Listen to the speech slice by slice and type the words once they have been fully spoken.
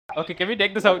Okay, can we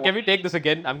take this out? Can we take this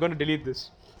again? I'm going to delete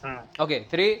this. Okay,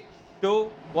 three, two,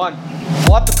 one.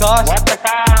 What the cast? What the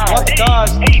cow? What the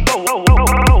cast? Hey, whoa.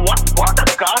 What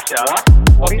the gosh,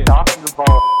 yeah? What are you Okay. talking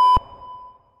about?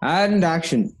 And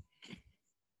action.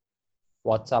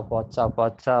 What's up?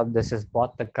 This is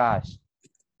Bot the Cast.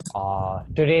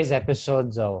 Today's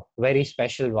episode's a very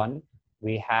special one.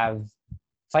 We have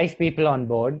 5 people on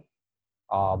board.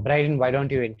 Bryden, why don't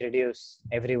you introduce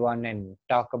everyone and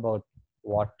talk about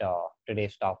what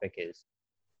today's topic is?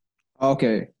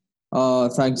 Okay.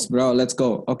 Thanks, bro. Let's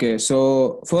go. Okay.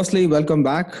 So, firstly, welcome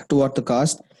back to What the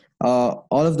Cast. All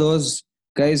of those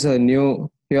guys are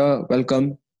new here.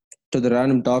 Welcome to the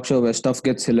random talk show where stuff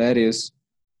gets hilarious.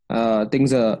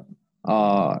 Things are,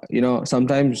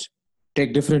 sometimes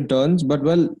take different turns, but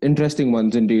interesting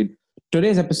ones indeed.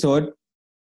 Today's episode,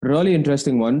 really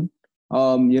interesting one.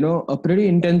 A pretty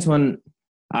intense one,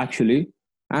 actually.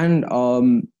 And,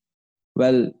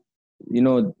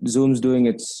 Zoom's doing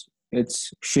its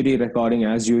shitty recording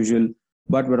as usual,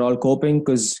 but we're all coping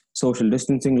because social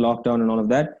distancing, lockdown, and all of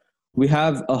that. We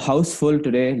have a house full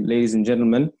today, ladies and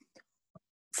gentlemen.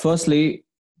 Firstly,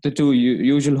 the two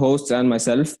usual hosts and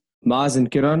myself, Maz and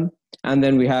Kiran, and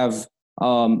then we have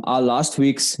our last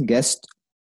week's guest,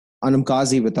 Anam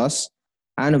Kazi, with us,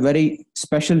 and a very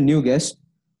special new guest,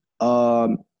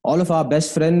 all of our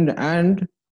best friend and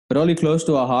really close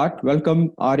to our heart.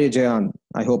 Welcome, Arya Jayan.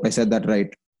 I hope I said that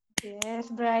right. Yes,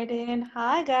 Bryden.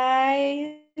 Hi,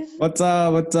 guys. What's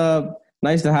up? What's up?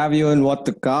 Nice to have you in What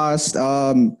the Cast.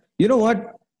 You know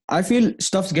what? I feel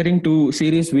stuff's getting too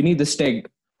serious. We need the steg.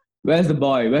 Where's the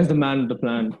boy? Where's the man with the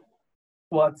plan?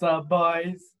 What's up,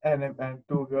 boys? And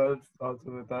two girls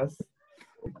also with us.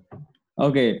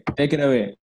 Okay, take it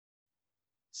away.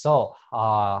 So,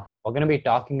 we're going to be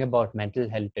talking about mental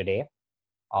health today.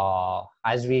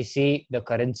 As we see, the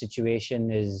current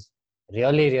situation is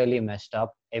really, really messed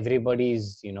up.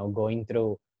 Everybody's, going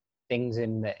through things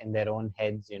in their own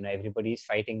heads. Everybody's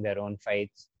fighting their own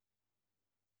fights.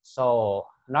 So,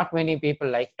 not many people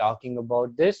like talking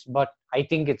about this, but I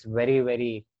think it's very,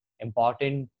 very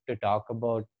important to talk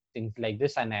about things like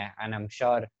this, and I'm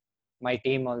sure my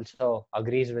team also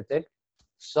agrees with it.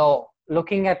 So,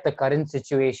 looking at the current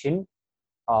situation,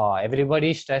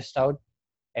 everybody's stressed out,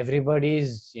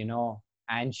 everybody's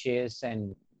anxious,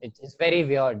 and it's very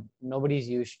weird. Nobody's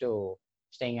used to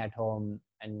staying at home,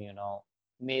 and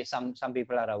some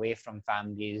people are away from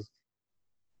families.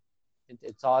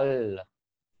 It's all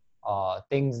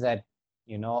things that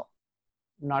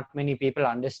not many people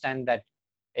understand, that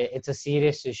it's a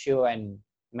serious issue and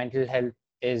mental health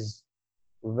is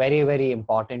very, very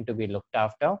important to be looked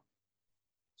after.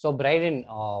 So, Bryden,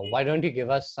 why don't you give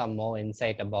us some more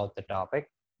insight about the topic?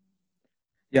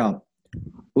 Yeah.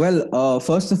 Well,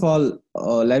 first of all,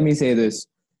 let me say this.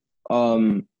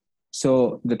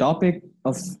 So the topic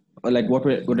of like what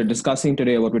we're discussing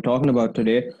today, what we're talking about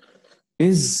today,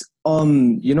 is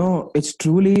it's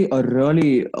truly a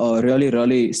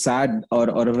really sad or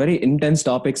a very intense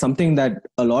topic. Something that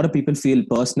a lot of people feel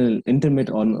personal, intimate,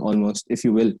 on almost, if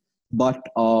you will. But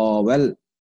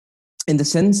in the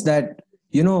sense that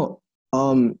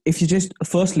if you just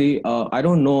firstly, I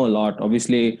don't know a lot.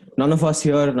 Obviously, none of us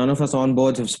here, none of us on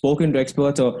boards have spoken to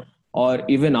experts or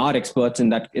even are experts in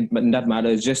that matter.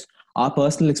 It's just our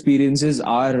personal experiences,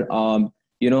 our our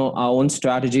own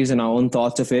strategies and our own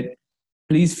thoughts of it.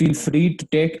 Please feel free to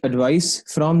take advice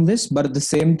from this, but at the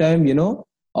same time,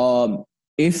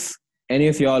 if any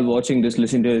of y'all watching this,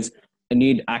 listening to this,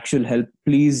 need actual help,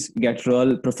 please get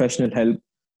real professional help,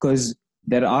 because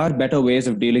there are better ways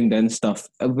of dealing than stuff.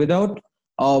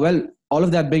 All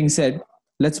of that being said,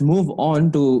 let's move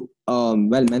on to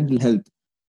mental health.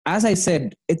 As I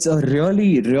said, it's a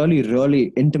really, really,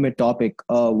 really intimate topic.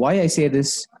 Why I say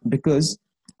this? Because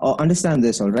understand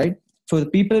this, all right? For the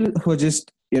people who are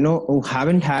just who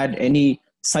haven't had any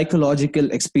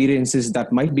psychological experiences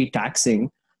that might be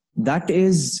taxing, that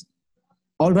is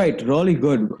all right, really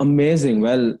good, amazing.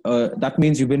 Well, that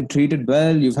means you've been treated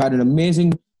well, you've had an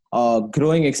amazing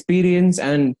growing experience,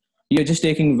 and you're just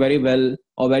taking very well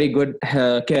or very good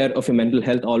care of your mental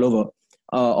health all over,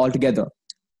 altogether.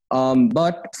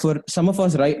 But for some of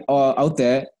us right out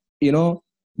there,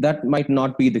 that might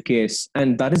not be the case.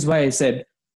 And that is why I said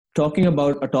talking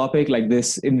about a topic like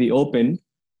this in the open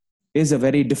is a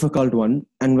very difficult one.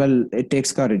 And it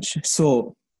takes courage.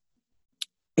 So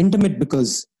intimate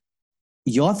because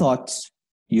your thoughts,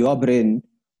 your brain,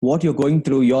 what you're going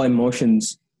through, your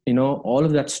emotions, all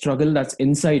of that struggle that's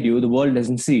inside you, the world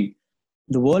doesn't see.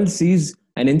 The world sees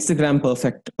an Instagram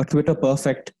perfect, a Twitter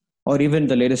perfect, or even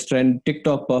the latest trend,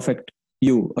 TikTok perfect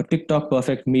you, or TikTok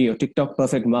perfect me, or TikTok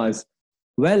perfect Mars.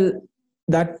 Well,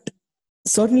 that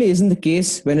certainly isn't the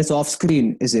case when it's off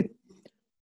screen, is it?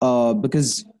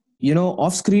 Because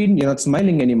off screen, you're not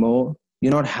smiling anymore.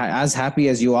 You're not as happy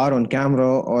as you are on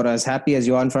camera, or as happy as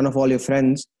you are in front of all your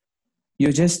friends.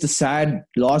 You're just a sad,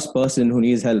 lost person who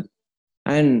needs help.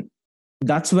 And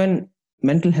that's when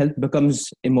mental health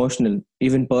becomes emotional,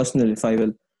 even personal, if I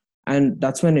will. And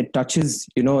that's when it touches,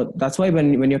 that's why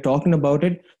when you're talking about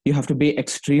it, you have to be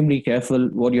extremely careful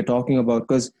what you're talking about,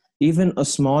 because even a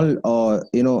small,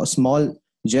 a small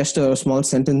gesture or a small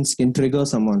sentence can trigger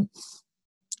someone.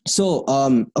 So,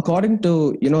 according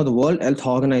to the World Health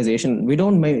Organization, we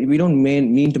don't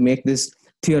mean to make this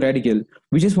theoretical.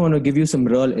 We just want to give you some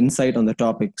real insight on the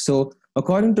topic. So,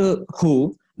 according to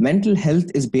WHO, mental health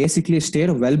is basically a state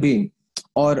of well-being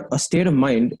or a state of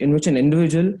mind in which an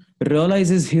individual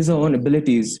realizes his or own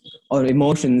abilities or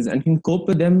emotions and can cope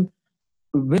with them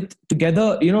with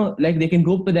together. Like they can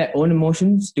cope with their own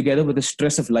emotions together with the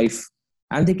stress of life,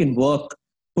 and they can work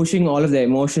pushing all of their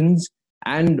emotions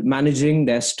and managing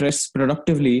their stress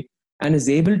productively, and is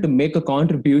able to make a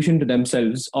contribution to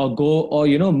themselves or go or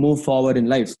move forward in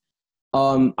life.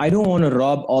 I don't want to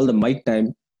rob all the mic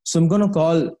time, so I'm going to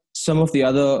call some of the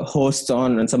other hosts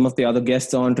on and some of the other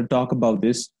guests on to talk about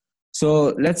this.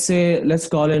 So let's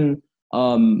call in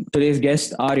today's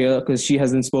guest, Arya, because she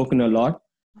hasn't spoken a lot.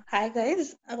 Hi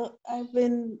guys, I've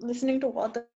been listening to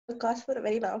podcast for a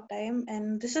very long time,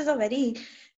 and this is a very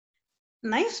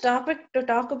nice topic to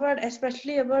talk about,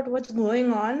 especially about what's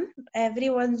going on.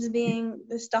 Everyone's being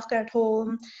stuck at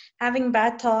home, having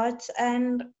bad thoughts,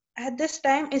 and at this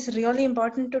time, it's really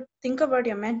important to think about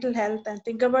your mental health and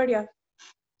think about your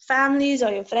families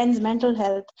or your friends' mental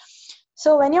health.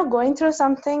 So when you're going through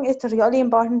something, it's really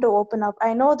important to open up.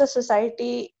 I know the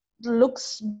society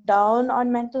looks down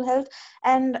on mental health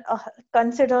and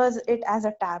considers it as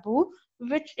a taboo,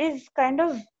 which is kind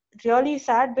of really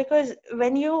sad, because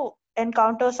when you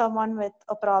encounter someone with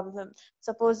a problem,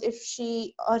 suppose if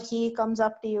she or he comes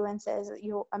up to you and says,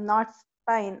 I'm not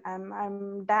fine,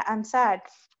 I'm sad,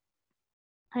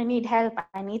 I need help,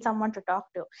 I need someone to talk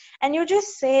to, and you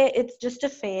just say it's just a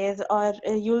phase, or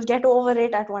you'll get over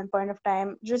it at one point of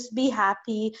time, just be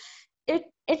happy.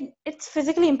 It's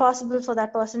physically impossible for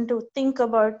that person to think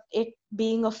about it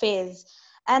being a phase,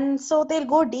 and so they'll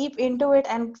go deep into it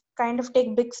and kind of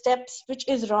take big steps, which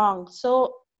is wrong.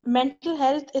 So mental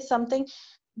health is something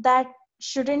that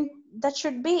should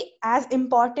be as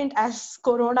important as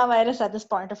coronavirus at this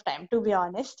point of time, to be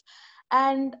honest.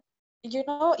 And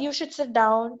you should sit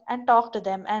down and talk to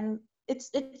them, and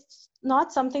it's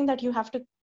not something that you have to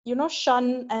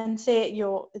shun and say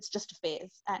it's just a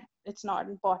phase and it's not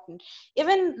important.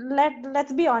 Even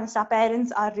let's be honest, our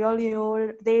parents are really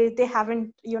old. They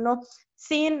haven't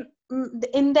seen,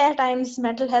 in their times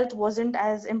mental health wasn't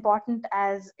as important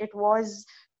as it was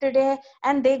today,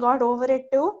 and they got over it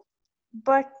too.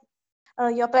 But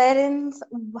your parents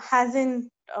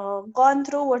hasn't gone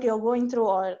through what you're going through,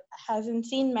 or hasn't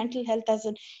seen mental health as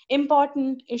an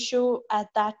important issue at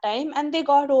that time, and they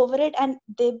got over it, and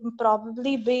they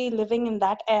probably be living in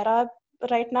that era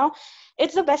right now.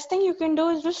 It's the best thing you can do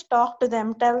is just talk to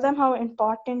them, tell them how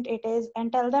important it is,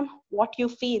 and tell them what you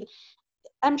feel.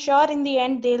 I'm sure in the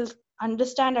end they'll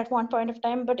understand at one point of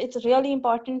time, but it's really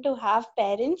important to have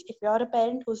parents. If you're a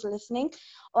parent who's listening,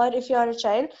 or if you're a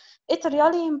child, it's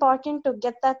really important to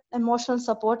get that emotional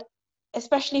support,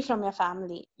 especially from your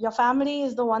family. Your family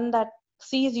is the one that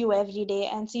sees you every day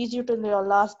and sees you till your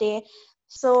last day.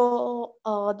 So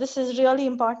this is really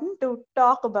important to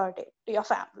talk about it to your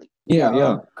family.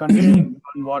 Yeah. Continuing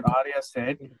on what Arya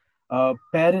said,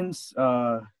 parents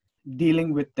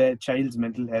dealing with their child's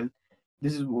mental health.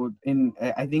 This is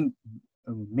I think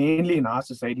mainly in our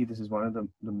society, this is one of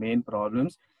the main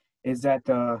problems, is that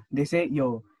they say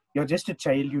you're just a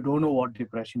child, you don't know what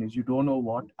depression is, you don't know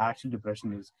what actual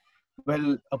depression is.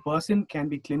 Well, a person can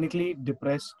be clinically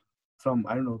depressed from,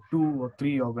 I don't know, 2 or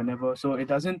 3 or whenever. So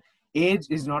age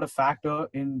is not a factor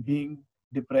in being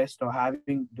depressed or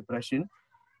having depression.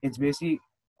 It's basically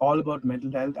all about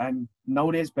mental health. And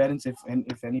nowadays, parents,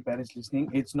 if any parents listening,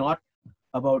 it's not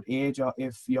about age, or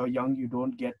if you're young you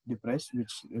don't get depressed,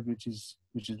 which is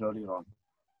really wrong.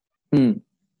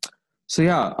 So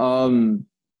yeah,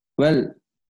 well,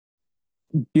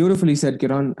 beautifully said,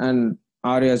 Kiran, and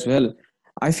Arya as well.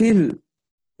 I feel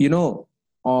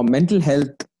mental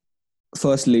health,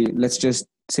 firstly, let's just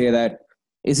say that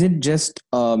isn't just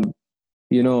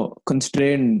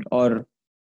constrained or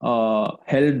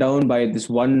held down by this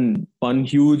one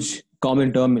huge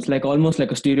common term. It's like almost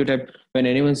like a stereotype. When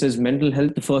anyone says mental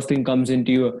health, the first thing comes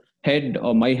into your head,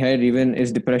 or my head even,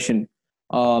 is depression.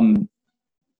 Well,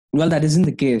 that isn't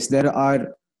the case. There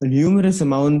are numerous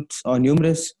amounts or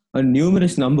numerous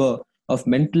number of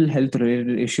mental health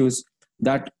related issues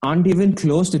that aren't even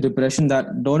close to depression,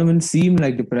 that don't even seem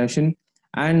like depression.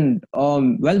 And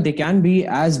well, they can be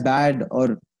as bad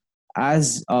or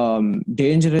as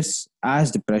dangerous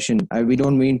as depression. We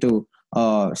don't mean to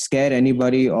scare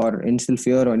anybody or instill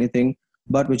fear or anything,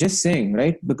 but we're just saying,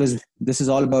 right? Because this is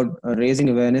all about raising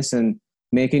awareness and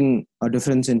making a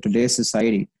difference in today's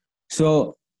society.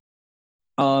 So,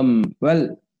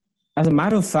 well, as a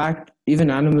matter of fact, even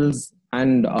animals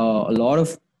and a lot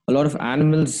of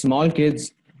animals, small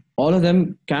kids, all of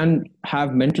them can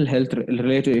have mental health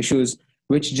related issues,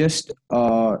 which just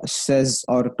says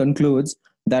or concludes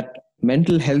that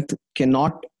mental health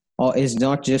cannot or is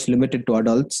not just limited to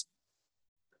adults.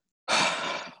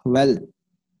 Well,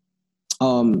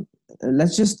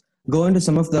 let's just go into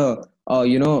some of the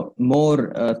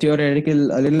more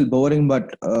theoretical, a little boring,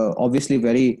 but obviously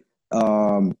very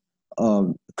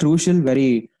crucial,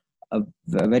 very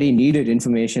needed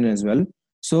information as well.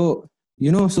 So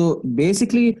so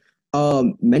basically,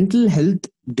 mental health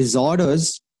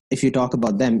disorders, if you talk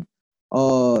about them,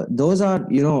 those are,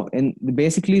 and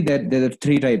basically there are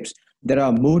three types. There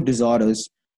are mood disorders,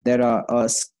 there are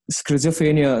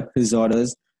schizophrenia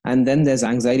disorders, and then there's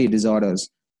anxiety disorders.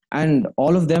 And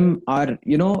all of them are,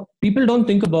 people don't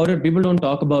think about it, people don't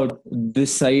talk about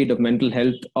this side of mental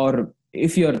health. Or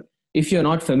if you're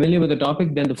not familiar with the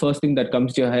topic, then the first thing that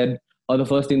comes to your head or the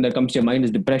first thing that comes to your mind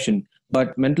is depression.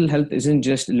 But mental health isn't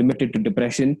just limited to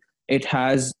depression, it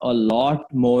has a lot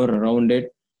more around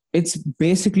it. It's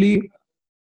basically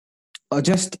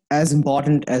just as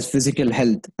important as physical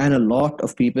health. And a lot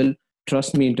of people,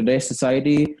 trust me, in today's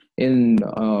society, in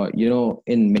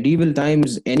in medieval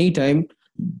times, anytime,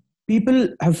 people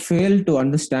have failed to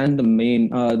understand the main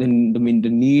the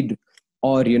need,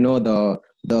 or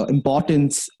the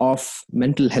importance of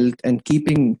mental health and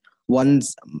keeping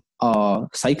one's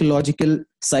psychological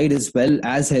side as well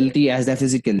as healthy as their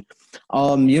physical.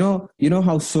 How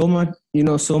so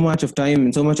much of time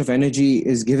and so much of energy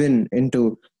is given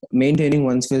into maintaining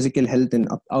one's physical health and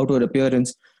outward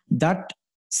appearance. That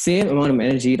same amount of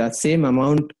energy, that same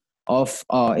amount of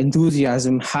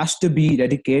enthusiasm has to be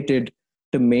dedicated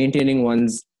to maintaining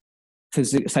one's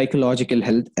psychological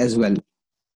health as well.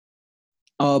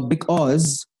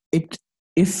 Because it,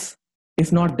 if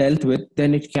not dealt with,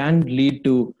 then it can lead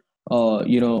to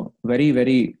very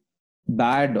very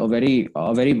bad, or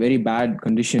very bad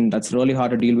condition that's really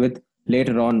hard to deal with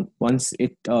later on once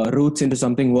it roots into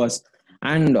something worse.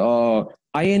 And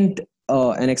I ain't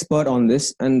an expert on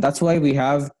this, and that's why we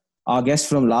have our guest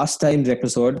from last time's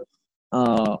episode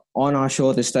on our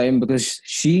show this time, because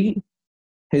she's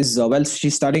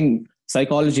studying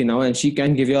psychology now, and she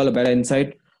can give you all a better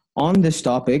insight on this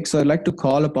topic. So I'd like to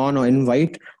call upon or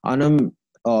invite Anam.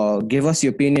 Give us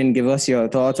your opinion, give us your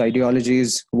thoughts,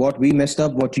 ideologies, what we messed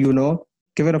up, what you know.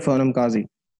 Give it a Anam Kazi.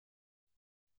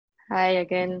 Hi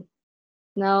again.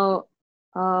 Now,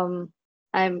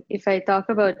 if I talk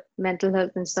about mental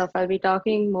health and stuff, I'll be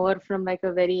talking more from like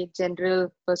a very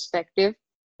general perspective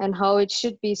and how it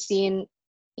should be seen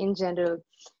in general.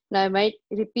 Now, I might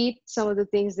repeat some of the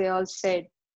things they all said,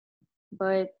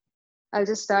 but I'll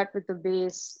just start with the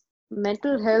base.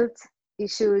 Mental health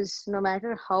issues, no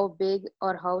matter how big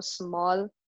or how small,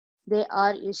 they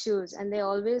are issues and they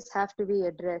always have to be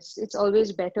addressed. It's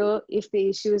always better if the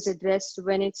issue is addressed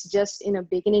when it's just in a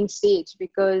beginning stage,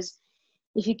 because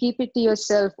if you keep it to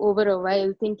yourself over a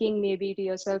while, thinking maybe to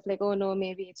yourself like, oh no,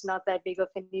 maybe it's not that big of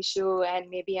an issue and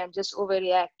maybe I'm just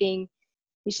overreacting,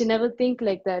 you should never think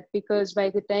like that, because by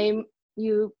the time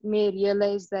you may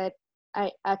realize that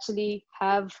I actually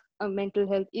have a mental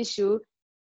health issue,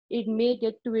 it may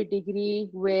get to a degree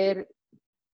where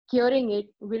curing it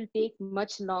will take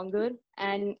much longer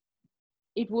and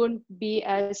it won't be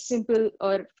as simple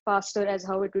or faster as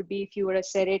how it would be if you were to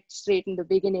set it straight in the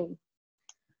beginning.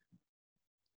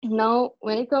 Now,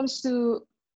 when it comes to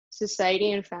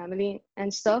society and family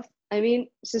and stuff, I mean,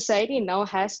 society now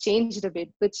has changed a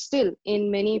bit, but still,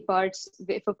 in many parts,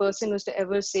 if a person was to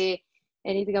ever say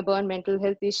anything about mental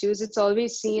health issues, it's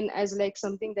always seen as like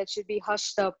something that should be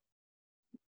hushed up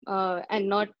and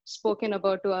not spoken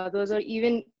about to others, or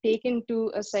even taken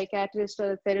to a psychiatrist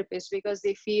or a therapist, because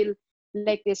they feel,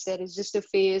 like they said, it's just a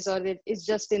phase or it's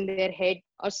just in their head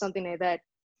or something like that.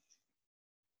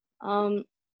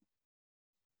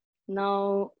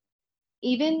 Now,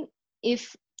 even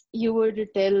if you were to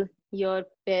tell your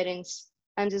parents,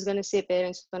 I'm just going to say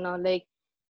parents for now, like,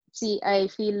 see, I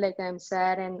feel like I'm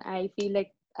sad and I feel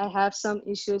like I have some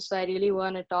issues, so I really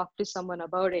want to talk to someone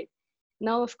about it.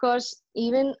 Now, of course,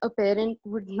 even a parent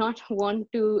would not want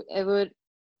to ever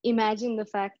imagine the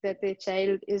fact that their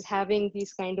child is having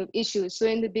these kind of issues. So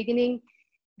in the beginning,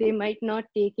 they might not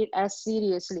take it as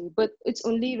seriously, but it's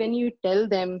only when you tell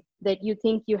them that you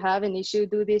think you have an issue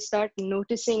do they start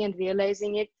noticing and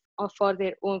realizing it for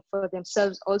their own, for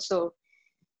themselves also.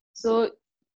 So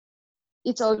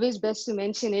it's always best to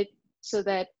mention it so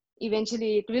that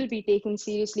eventually it will be taken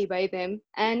seriously by them,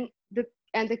 and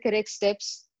the correct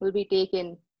steps will be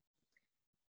taken.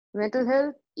 Mental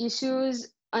health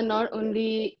issues are not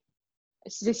only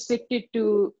restricted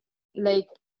to like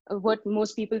what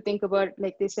most people think about,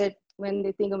 like they said, when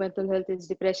they think of mental health is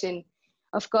depression.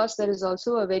 Of course, there is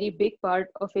also a very big part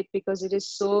of it because it is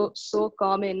so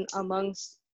common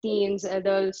amongst teens,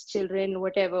 adults, children,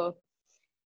 whatever.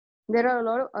 There are a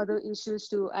lot of other issues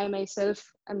too. I myself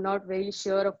am not very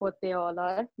sure of what they all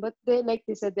are, but they, like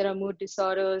they said, there are mood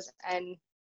disorders and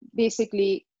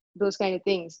basically those kind of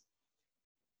things.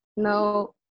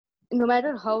 Now, no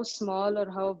matter how small or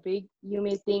how big you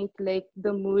may think like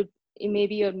the mood,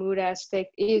 maybe your mood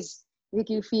aspect is, like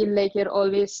you feel like you're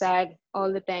always sad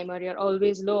all the time or you're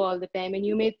always low all the time, and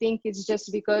you may think it's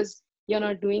just because you're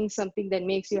not doing something that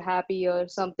makes you happy or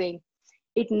something.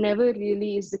 It never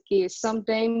really is the case.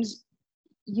 Sometimes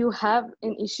you have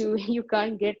an issue, you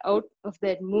can't get out of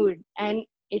that mood, and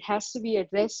it has to be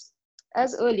addressed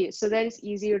as early so that it's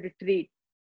easier to treat.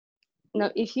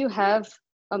 Now, if you have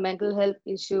a mental health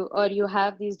issue or you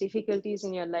have these difficulties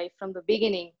in your life from the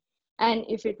beginning, and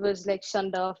if it was like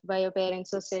shunned off by your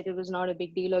parents or said it was not a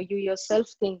big deal, or you yourself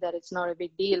think that it's not a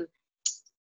big deal,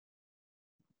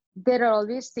 there are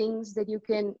always things that you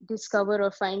can discover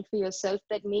or find for yourself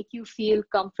that make you feel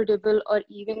comfortable or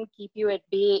even keep you at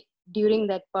bay during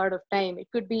that part of time. It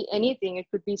could be anything. It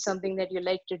could be something that you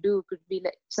like to do, it could be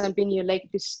like something you like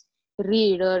to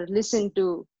read or listen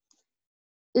to.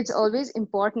 It's always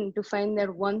important to find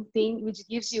that one thing which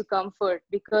gives you comfort,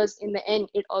 because in the end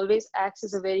it always acts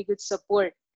as a very good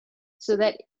support so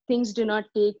that things do not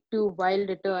take too wild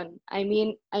a turn. I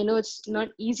mean, I know it's not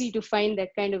easy to find that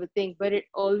kind of a thing, but it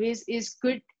always is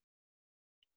good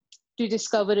to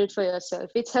discover it for yourself.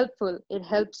 It's helpful, it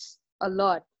helps a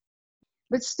lot.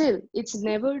 But still, it's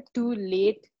never too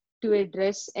late to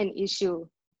address an issue.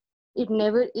 It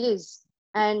never is.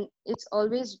 And it's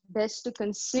always best to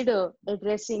consider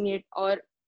addressing it or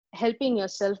helping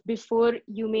yourself before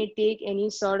you may take any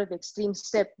sort of extreme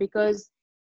step, because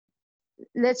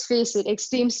let's face it,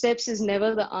 extreme steps is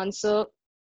never the answer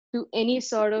to any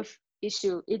sort of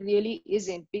issue. It really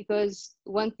isn't, because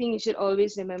one thing you should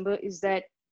always remember is that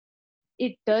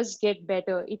it does get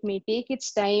better. It may take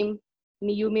its time.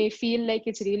 You may feel like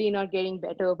it's really not getting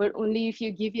better, but only if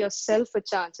you give yourself a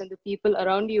chance and the people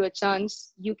around you a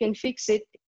chance, you can fix it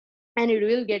and it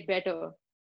will get better.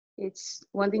 It's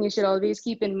one thing you should always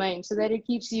keep in mind so that it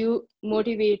keeps you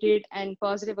motivated and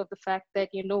positive of the fact that,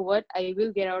 you know what, I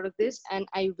will get out of this and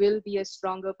I will be a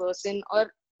stronger person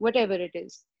or whatever it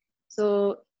is.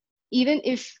 So even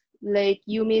if like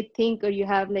you may think or you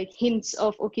have like hints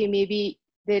of, okay, maybe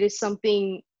there is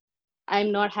something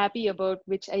I'm not happy about,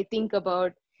 which I think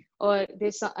about, or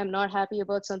I'm not happy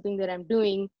about something that I'm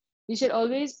doing, you should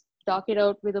always talk it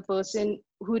out with a person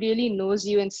who really knows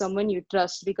you and someone you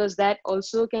trust, because that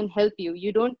also can help you.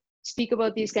 You don't speak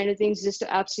about these kind of things just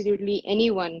to absolutely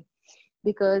anyone,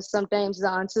 because sometimes the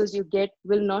answers you get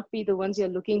will not be the ones you're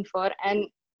looking for. And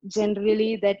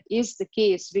generally that is the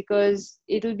case, because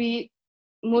it'll be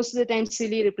most of the time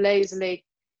silly replies, like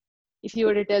if you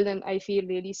were to tell them I feel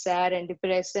really sad and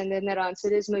depressed, and then their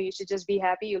answer is no, you should just be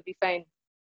happy, you'll be fine.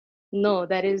 No,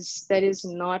 that is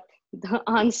not the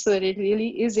answer. It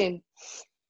really isn't.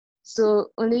 So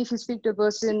only if you speak to a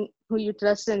person who you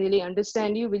trust and really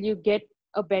understand you, will you get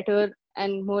a better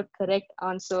and more correct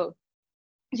answer.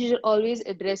 You should always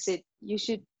address it. You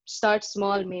should start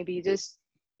small, maybe just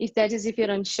if you're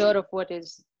unsure of what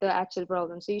is the actual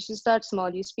problem. So you should start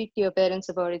small. You speak to your parents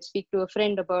about it, speak to a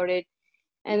friend about it,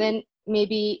 and then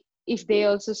maybe if they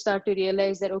also start to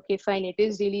realize that, okay, fine, it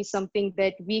is really something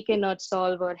that we cannot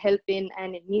solve or help in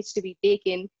and it needs to be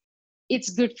taken,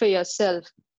 it's good for yourself.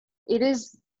 It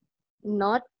is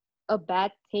not a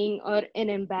bad thing or an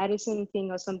embarrassing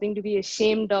thing or something to be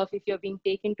ashamed of if you're being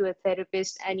taken to a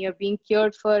therapist and you're being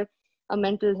cured for a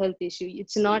mental health issue.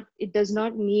 It does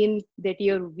not mean that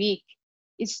you're weak.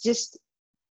 It's just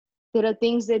there are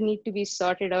things that need to be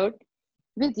sorted out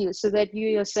with you so that you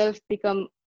yourself become,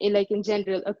 like in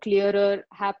general, a clearer,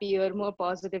 happier, more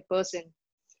positive person.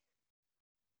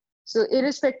 So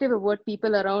irrespective of what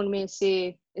people around may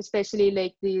say, especially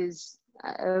like these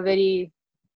very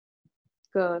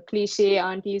cliche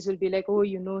aunties will be like, oh,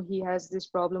 you know, he has this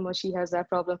problem or she has that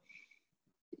problem.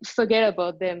 Forget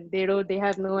about them. They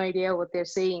have no idea what they're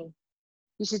saying.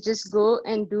 You should just go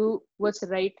and do what's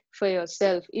right for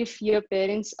yourself. If your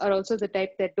parents are also the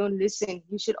type that don't listen,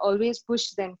 you should always push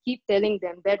them, keep telling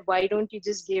them that why don't you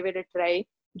just give it a try?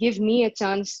 Give me a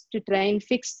chance to try and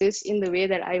fix this in the way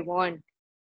that I want.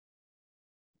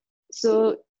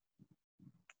 So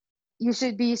you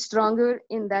should be stronger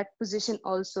in that position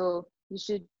also. You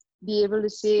should be able to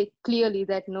say clearly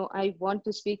that no, I want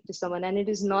to speak to someone, and it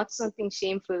is not something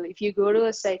shameful. If you go to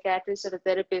a psychiatrist or a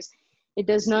therapist, it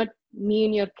does not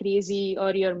mean you're crazy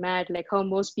or you're mad like how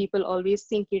most people always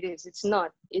think it is. It's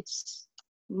not. It's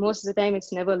most of the time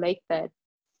it's never like that.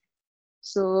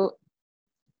 So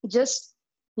just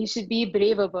you should be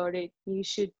brave about it. You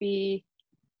should be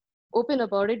open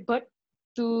about it, but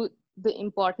to the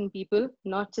important people,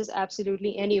 not just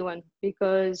absolutely anyone,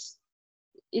 because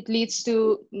it leads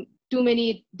to too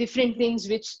many different things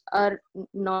which are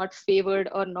not favored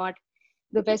or not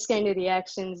the best kind of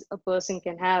reactions a person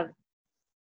can have.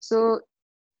 So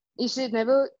you should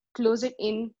never close it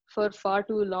in for far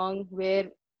too long where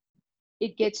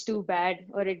it gets too bad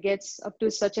or it gets up to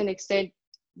such an extent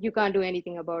you can't do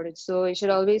anything about it. So you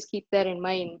should always keep that in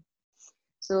mind.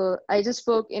 So I just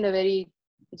spoke in a very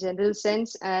general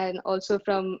sense and also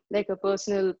from like a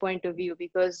personal point of view,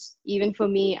 because even for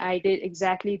me, I did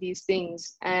exactly these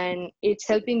things and it's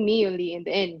helping me only in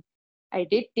the end. I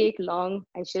did take long,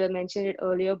 I should have mentioned it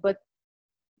earlier, but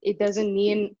it doesn't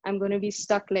mean I'm going to be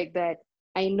stuck like that.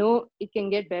 I know it can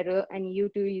get better, and you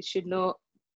too, you should know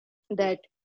that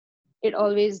it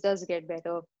always does get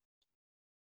better.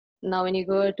 Now, when you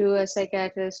go to a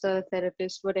psychiatrist or a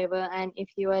therapist, whatever, and if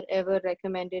you are ever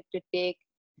recommended to take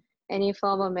any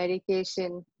form of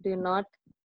medication, do not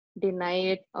deny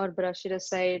it or brush it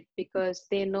aside, because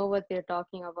they know what they're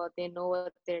talking about, they know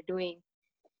what they're doing.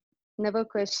 Never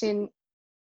question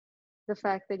the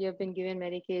fact that you've been given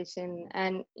medication.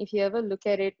 And if you ever look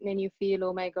at it and you feel,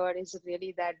 oh my God, is it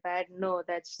really that bad? No,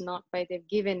 that's not why they've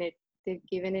given it. They've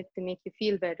given it to make you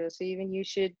feel better. So even you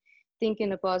should think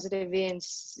in a positive way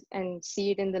and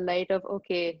see it in the light of,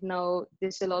 okay, now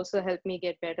this will also help me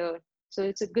get better. So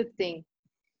it's a good thing.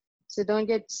 So don't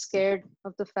get scared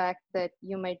of the fact that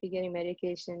you might be getting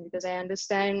medication, because I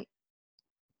understand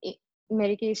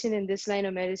medication in this line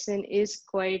of medicine is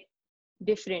quite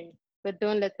different, but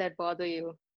don't let that bother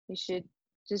you. You should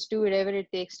just do whatever it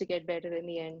takes to get better in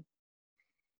the end.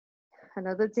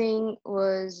 Another thing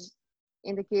was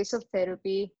in the case of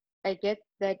therapy, I get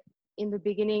that in the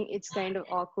beginning it's kind of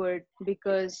awkward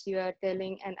because you are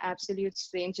telling an absolute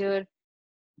stranger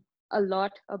a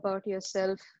lot about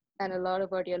yourself and a lot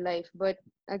about your life. But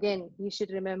again, you should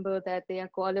remember that they are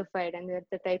qualified and they're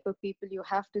the type of people you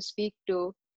have to speak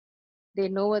to. They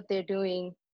know what they're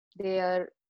doing. They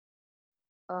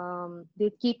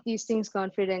keep these things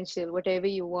confidential. Whatever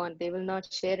you want, they will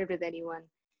not share it with anyone.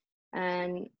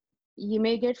 And you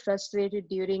may get frustrated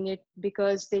during it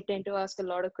because they tend to ask a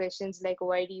lot of questions like,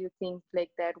 why do you think like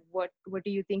that? What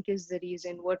do you think is the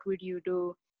reason? What would you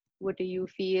do? What do you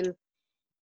feel?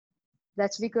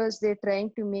 That's because they're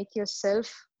trying to make yourself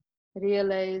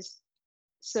realize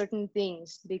certain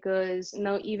things, because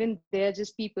now even they're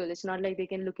just people. It's not like they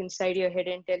can look inside your head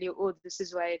and tell you, oh, this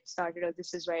is why it started or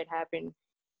this is why it happened.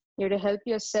 You have to help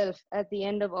yourself at the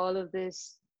end of all of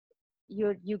this.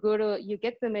 You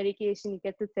get the medication, you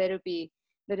get the therapy,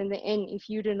 but in the end, if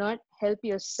you do not help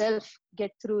yourself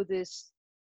get through this,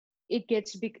 it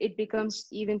becomes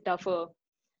even tougher,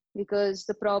 because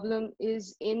the problem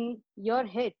is in your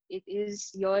head. It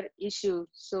is your issue.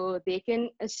 So they can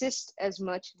assist as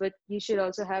much, but you should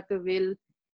also have the will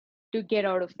to get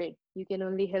out of it. You can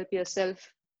only help yourself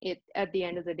at the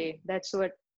end of the day. That's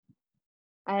what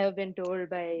I have been told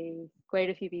by quite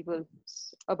a few people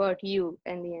about you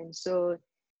in the end. So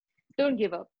don't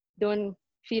give up. Don't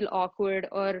feel awkward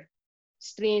or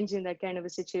strange in that kind of a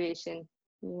situation.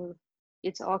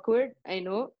 It's awkward, I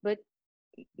know, but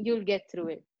you'll get through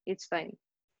it. It's fine.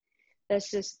 That's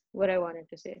just what I wanted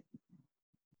to say.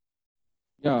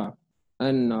 Yeah,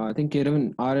 and I think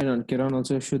Kiran, Aryan, and Kiran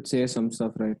also should say some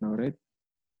stuff right now, right?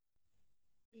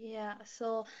 Yeah,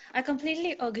 so I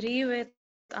completely agree with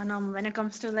Anam when it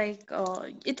comes to like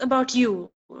it's about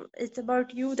you. It's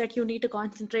about you that you need to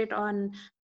concentrate on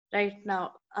right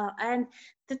now. And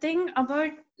the thing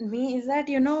about me is that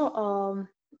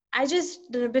I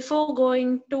just before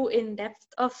going too in depth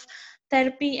of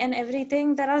therapy and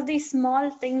everything, there are these small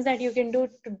things that you can do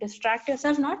to distract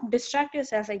yourself. Not distract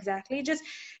yourself exactly, just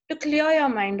to clear your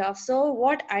mind off. So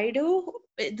what I do,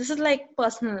 this is like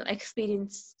personal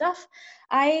experience stuff.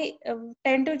 I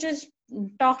tend to just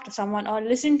talk to someone or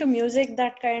listen to music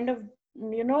that kind of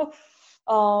you know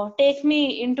take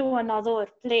me into another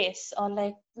place or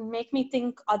like make me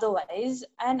think otherwise.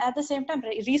 And at the same time,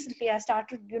 recently I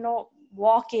started,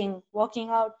 walking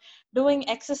out, doing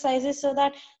exercises, so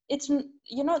that it's,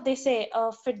 they say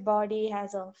a fit body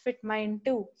has a fit mind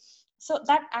too. So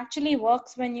that actually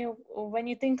works when you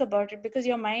think about it, because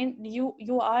your mind,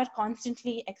 you are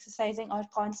constantly exercising or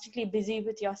constantly busy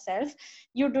with yourself.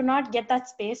 You do not get that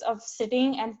space of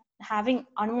sitting and having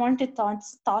unwanted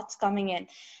thoughts coming in.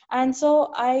 And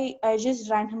so I just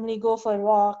randomly go for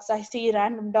walks. I see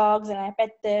random dogs and I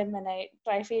pet them and I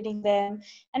try feeding them,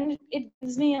 and it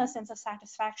gives me a sense of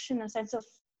satisfaction, a sense of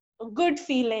a good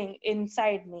feeling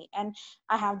inside me. And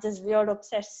I have this weird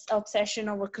obsession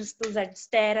over crystals. I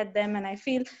stare at them and I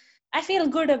feel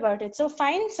good about it. So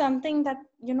find something that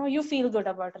you feel good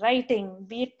about. Writing,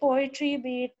 be it poetry,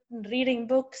 be it reading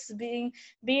books, be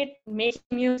it making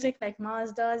music like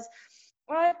Mars does,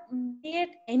 or be it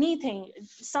anything,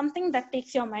 something that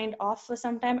takes your mind off for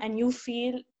some time and you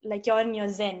feel like you're in your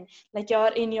zen, like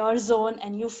you're in your zone,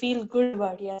 and you feel good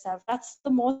about yourself. That's the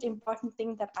most important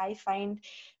thing that I find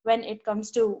when it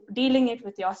comes to dealing it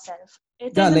with yourself.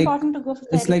 It Yeah, is like important to go for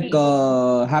it's like therapy.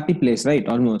 a happy place, right?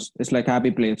 Almost. It's like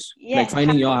happy place. Like Yeah,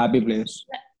 finding your happy place.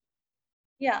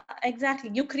 yeah, exactly.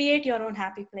 You create your own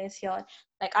happy place here.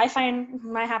 Like I find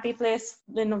my happy place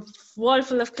in a world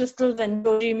full of crystals and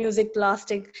doji music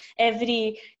blasting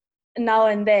every now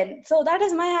and then. So that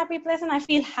is my happy place, and I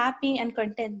feel happy and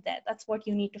content there. That's what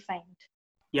you need to find.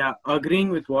 Yeah, agreeing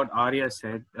with what Arya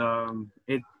said,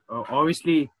 it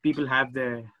obviously people have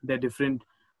their different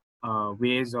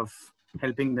ways of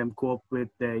helping them cope with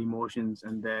their emotions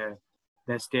and their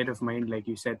state of mind. Like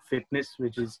you said, fitness,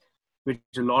 which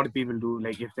a lot of people do.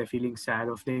 Like if they're feeling sad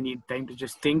or if they need time to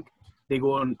just think, they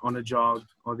go on a jog,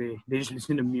 or they just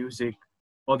listen to music,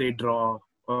 or they draw,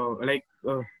 or like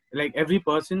every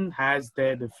person has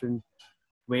their different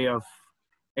way of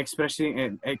expressing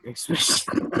and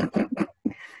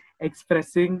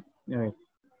expressing.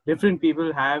 Different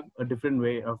people have a different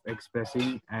way of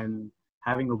expressing and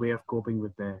having a way of coping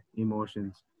with their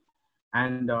emotions.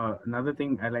 And another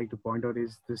thing I'd like to point out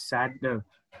is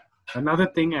another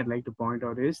thing I'd like to point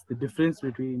out is the difference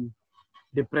between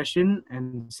depression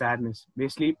and sadness.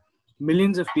 Basically,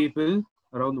 millions of people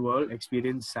around the world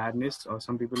experience sadness, or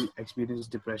some people experience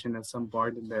depression at some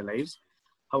point in their lives.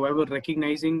 However,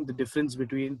 recognizing the difference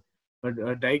between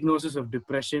a diagnosis of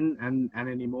depression and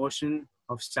an emotion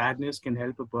of sadness can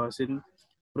help a person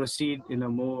proceed in a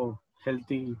more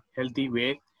healthy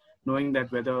way, knowing that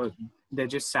whether they're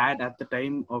just sad at the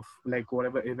time of like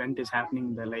whatever event is happening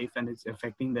in their life and it's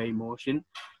affecting their emotion,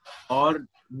 or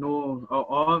no,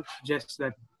 or just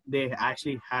that they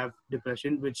actually have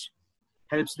depression, which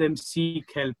helps them seek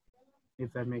help,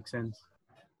 if that makes sense.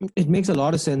 It makes a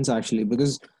lot of sense actually,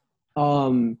 because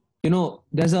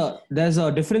there's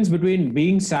a difference between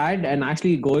being sad and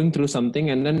actually going through something.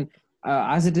 And then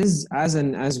as it is,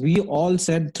 as we all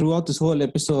said throughout this whole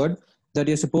episode, that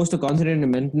you're supposed to concentrate on your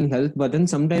mental health, but then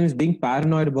sometimes being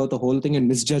paranoid about the whole thing and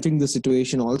misjudging the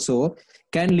situation also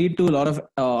can lead to a lot of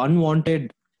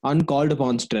unwanted, uncalled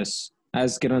upon stress,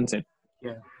 as Kiran said.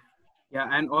 Yeah, yeah,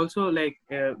 and also like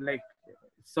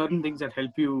certain things that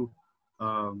help you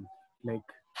um like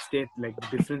state like the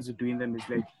difference between them is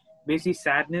like basically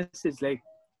sadness is like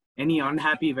any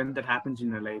unhappy event that happens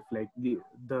in your life, like the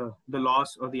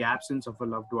loss or the absence of a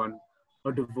loved one,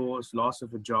 or divorce, loss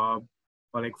of a job,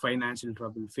 or like financial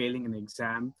trouble, failing an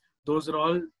exam. Those are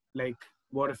all like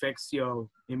what affects your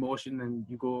emotion, and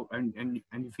you go and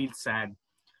you feel sad.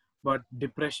 But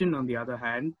depression, on the other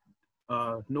hand,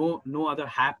 no other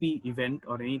happy event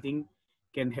or anything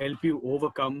can help you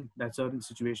overcome that certain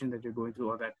situation that you're going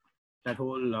through, or that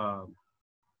whole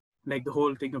like the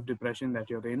whole thing of depression that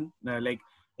you're in. Like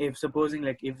if supposing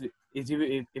like if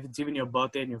it's even your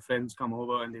birthday and your friends come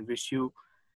over and they wish you,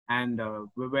 and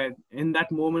where in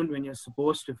that moment when you're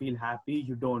supposed to feel happy,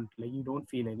 you don't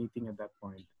feel anything at that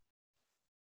point.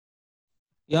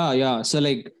 Yeah. So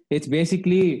like it's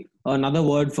basically another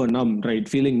word for numb, right?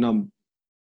 Feeling numb.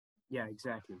 Yeah,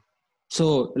 exactly.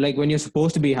 So, like when you're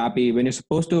supposed to be happy, when you're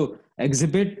supposed to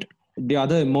exhibit the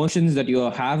other emotions that you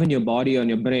have in your body or in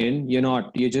your brain, you're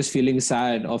not. You're just feeling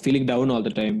sad or feeling down all the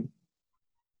time.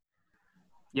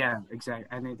 Yeah, exactly.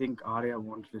 And I think Arya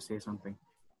wanted to say something.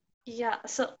 Yeah,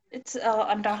 so it's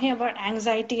I'm talking about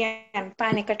anxiety and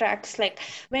panic attacks. Like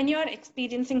when you're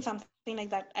experiencing something like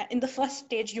that, in the first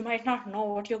stage, you might not know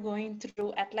what you're going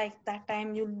through at like that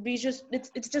time. You'll be just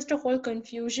it's just a whole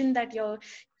confusion that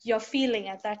you're feeling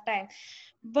at that time.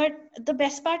 But the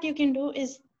best part you can do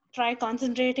is try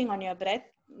concentrating on your breath.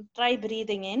 Try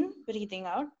breathing in, breathing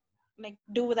out. Like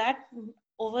do that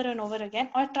over and over again,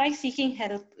 or try seeking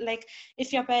help. Like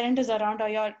if your parent is around, or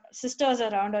your sister is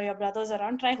around, or your brother is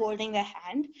around, try holding their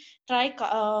hand, try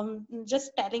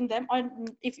just telling them, or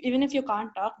if even if you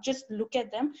can't talk, just look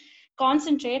at them,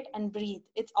 concentrate and breathe.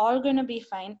 It's all going to be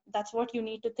fine. That's what you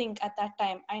need to think at that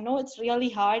time. I know it's really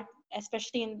hard,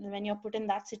 especially when you're put in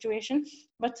that situation,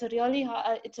 but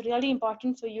it's really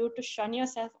important for you to shun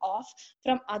yourself off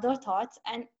from other thoughts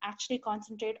and actually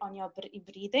concentrate on your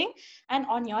breathing and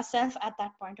on yourself at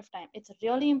that point of time. It's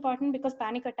really important because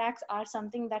panic attacks are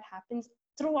something that happens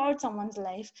throughout someone's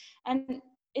life, and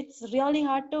it's really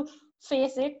hard to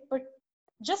face it. But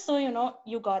just so you know,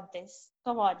 you got this.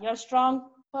 Come on, you're a strong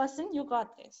person. You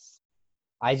got this.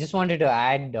 I just wanted to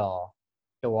add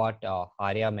to what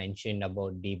Arya mentioned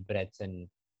about deep breaths and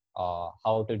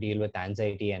how to deal with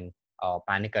anxiety and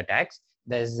panic attacks.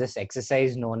 There's this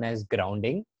exercise known as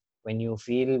grounding. When you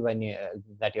feel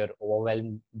that you're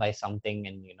overwhelmed by something,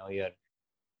 and you're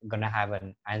gonna have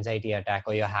an anxiety attack,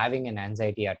 or you're having an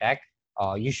anxiety attack,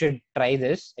 you should try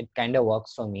this. It kind of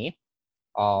works for me.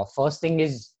 First thing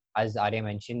is, as Arya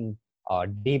mentioned,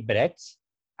 deep breaths,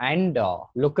 and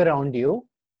look around you.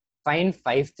 Find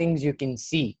 5 things you can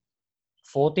see,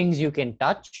 4 things you can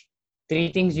touch,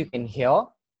 3 things you can hear,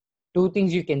 2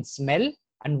 things you can smell,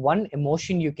 and 1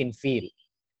 emotion you can feel.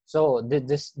 So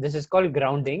this is called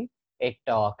grounding. It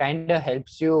kind of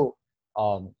helps you,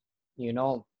 calm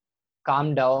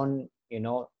down,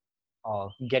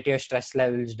 get your stress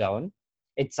levels down.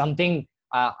 It's something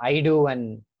I do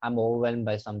when I'm overwhelmed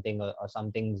by something, or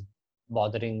something's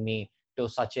bothering me to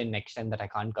such an extent that I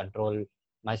can't control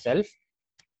myself.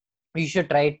 You should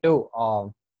try it too.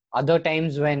 Other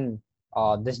times when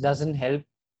this doesn't help,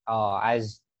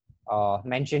 as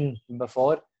mentioned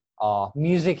before,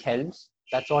 music helps.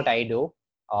 That's what I do.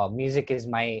 Music is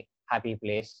my happy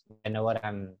place. Whenever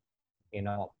I'm,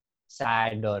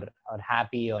 sad or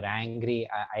happy or angry,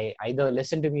 I either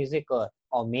listen to music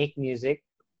or make music.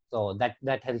 So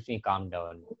that helps me calm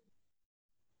down.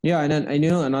 Yeah, and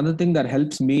another thing that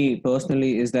helps me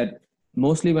personally is that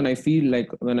mostly when I feel like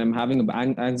when I'm having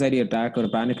an anxiety attack or a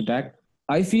panic attack,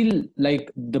 I feel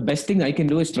like the best thing I can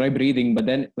do is try breathing. But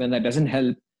then when that doesn't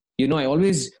help, I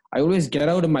always get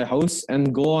out of my house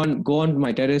and go on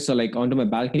my terrace or like onto my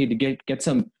balcony to get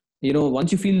some.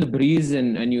 Once you feel the breeze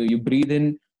and you breathe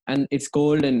in and it's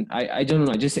cold, and I don't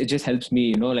know, it just helps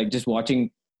me. Like just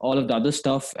watching all of the other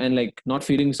stuff and like not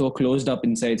feeling so closed up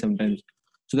inside sometimes.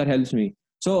 So that helps me.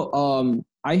 So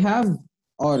I have,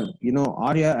 or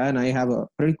Arya and I have a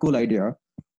pretty cool idea.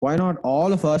 Why not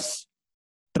all of us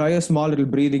try a small little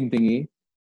breathing thingy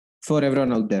for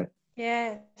everyone out there?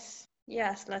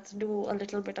 Yes, let's do a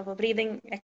little bit of a breathing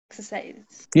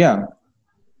exercise. Yeah.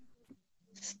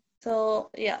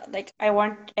 So yeah, like I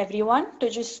want everyone to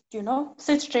just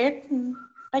sit straight and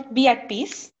like be at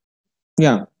peace.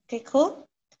 Yeah. Okay, cool.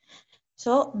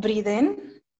 So breathe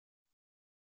in.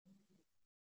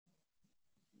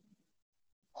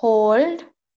 Hold.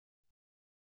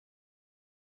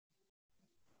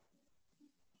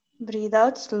 Breathe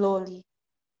out slowly.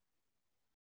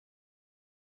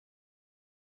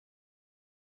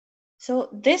 So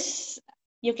this,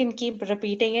 you can keep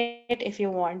repeating it if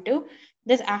you want to.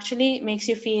 This actually makes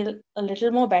you feel a little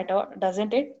more better,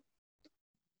 doesn't it?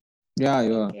 Yeah,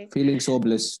 you're Okay. feeling so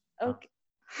bliss. Okay.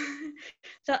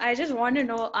 So I just want to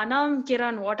know, Anam,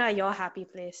 Kiran, what are your happy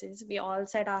places? We all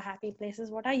said our happy places.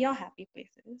 What are your happy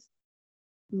places?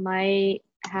 My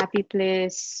happy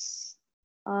place.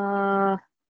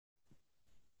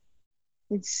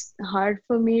 It's hard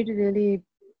for me to really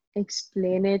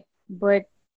explain it, but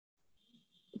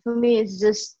for me, it's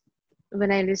just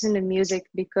when I listen to music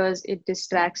because it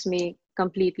distracts me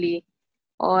completely.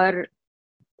 Or,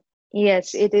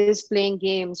 yes, it is playing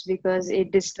games because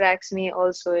it distracts me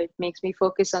also. It makes me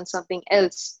focus on something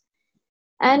else.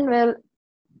 And well,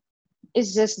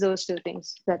 it's just those 2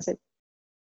 things. That's it.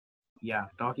 Yeah,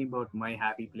 talking about my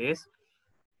happy place.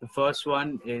 The first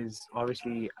one is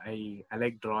obviously I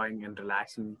like drawing and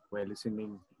relaxing while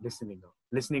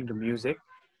listening to music.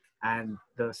 And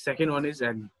the second one is,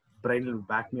 and Brian will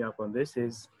back me up on this,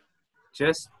 is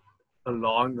just a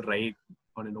long ride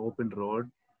on an open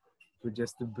road with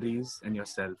just the breeze and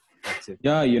yourself. That's it.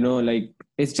 Yeah, like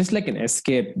it's just like an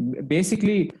escape.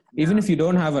 Basically, even if you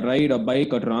don't have a ride or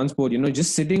bike or transport,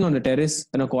 just sitting on a terrace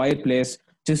in a quiet place,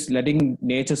 just letting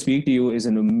nature speak to you is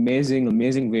an amazing,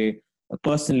 amazing way,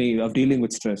 personally, of dealing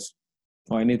with stress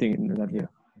or anything in that way.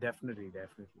 Definitely.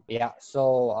 Yeah,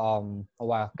 so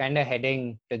we're kind of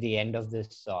heading to the end of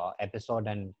this episode,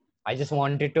 and I just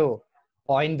wanted to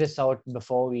point this out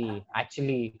before we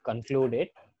actually conclude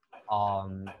it.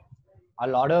 A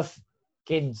lot of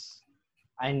kids,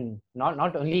 and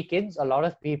not only kids, a lot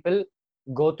of people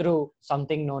go through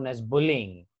something known as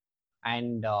bullying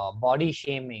and body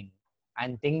shaming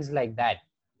and things like that.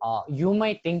 You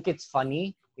might think it's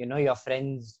funny, your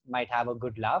friends might have a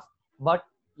good laugh, but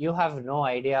you have no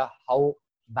idea how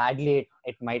badly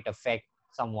it might affect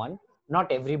someone.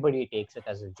 Not everybody takes it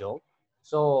as a joke.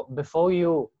 So before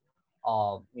you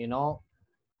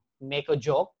make a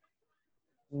joke,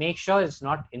 make sure it's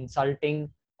not insulting,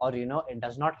 or it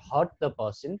does not hurt the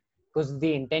person, because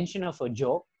the intention of a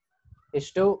joke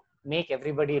is to make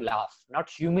everybody laugh, not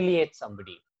humiliate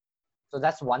somebody. So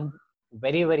that's one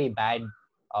very, very bad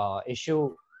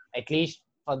issue, at least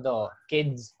for the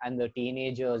kids and the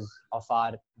teenagers of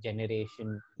our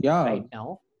generation Yeah. right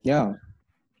now. Yeah.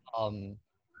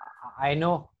 I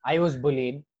know I was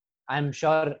bullied. I'm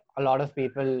sure a lot of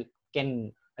people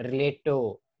can relate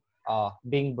to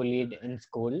being bullied in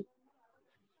school.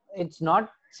 It's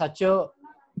not such a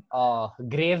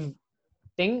grave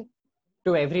thing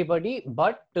to everybody,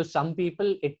 but to some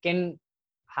people, it can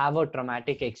have a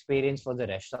traumatic experience for the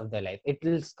rest of their life. It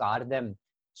will scar them.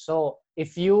 So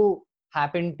if you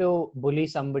happen to bully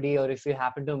somebody, or if you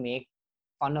happen to make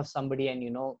fun of somebody, and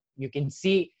you can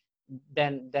see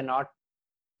then they're not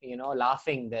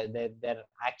laughing, they're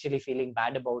actually feeling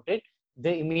bad about it,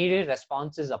 the immediate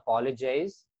response is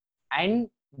apologize and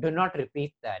do not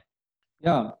repeat that.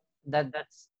 Yeah.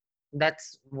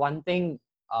 That's one thing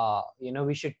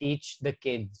we should teach the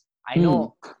kids. I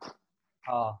know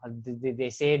they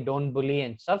say don't bully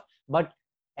and stuff, but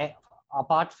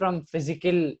apart from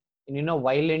physical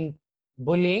violent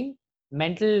bullying,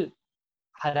 mental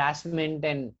harassment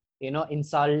and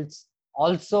insults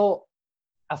also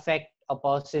affect a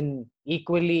person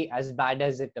equally as bad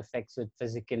as it affects with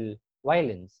physical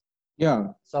violence. Yeah.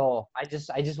 So I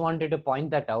just wanted to point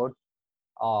that out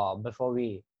before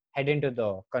we head into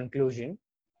the conclusion.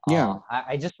 Yeah.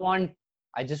 I just want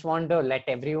to let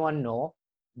everyone know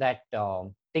that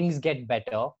things get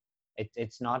better.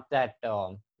 It's not that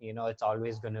it's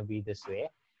always going to be this way.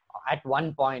 At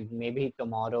one point, maybe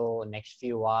tomorrow, next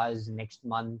few hours, next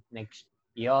month, next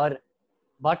year,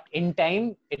 but in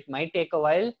time, it might take a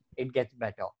while. It gets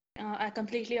better. I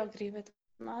completely agree with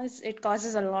Maz. It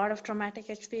causes a lot of traumatic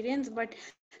experience, but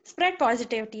spread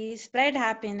positivity, spread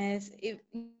happiness.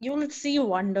 You'll see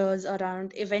wonders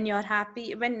around when you're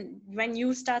happy, when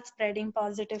you start spreading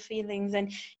positive feelings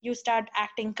and you start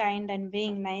acting kind and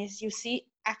being nice, you see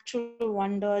actual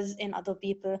wonders in other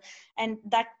people, and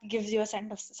that gives you a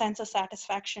sense of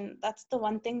satisfaction. That's the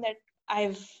one thing that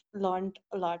I've learned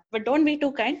a lot. But don't be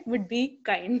too kind, but be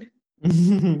kind.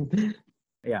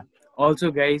 Yeah. Also,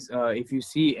 guys, if you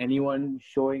see anyone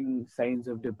showing signs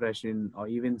of depression or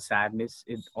even sadness,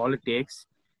 all it takes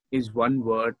is one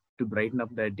word to brighten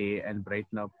up their day and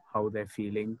brighten up how they're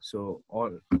feeling. So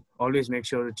always make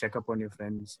sure to check up on your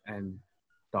friends and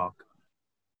talk.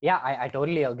 Yeah, I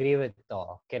totally agree with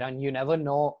Kiran. You never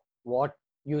know what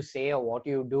you say or what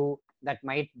you do that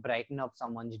might brighten up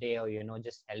someone's day, or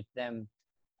just help them.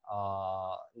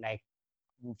 Like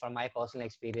from my personal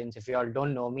experience, if you all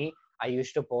don't know me, I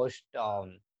used to post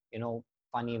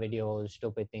funny videos,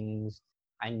 stupid things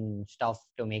and stuff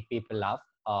to make people laugh.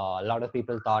 A lot of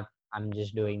people thought I'm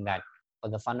just doing that for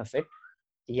the fun of it.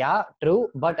 Yeah, true,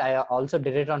 but I also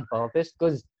did it on purpose,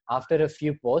 because after a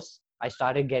few posts I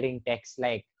started getting texts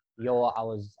like, yo, I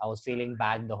was feeling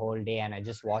bad the whole day and I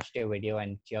just watched your video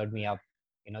and cheered me up,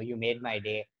 you made my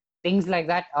day. Things like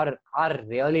that are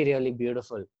really, really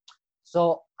beautiful.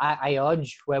 So I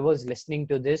urge whoever's listening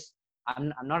to this,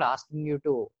 I'm not asking you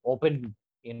to open,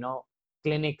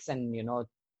 clinics and,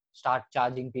 start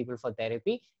charging people for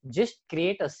therapy. Just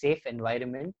create a safe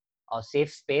environment, a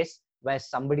safe space where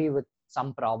somebody with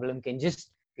some problem can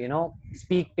just,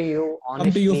 speak to you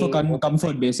honestly. Come to you for comfort,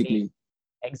 open-mindedly. basically.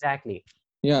 Exactly.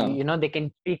 Yeah. They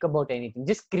can speak about anything.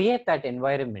 Just create that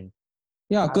environment.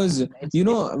 Yeah, because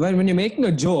when you're making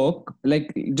a joke,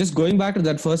 like just going back to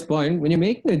that first point, when you're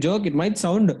making a joke, it might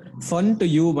sound fun to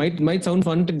you, might sound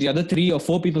fun to the other 3 or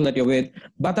 4 people that you're with,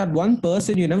 but that one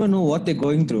person, you never know what they're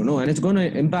going through, no, and it's going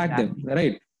to impact them,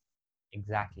 right?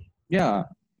 Exactly. Yeah.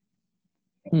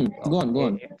 Go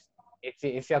on.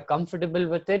 If you're comfortable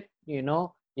with it, you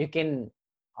can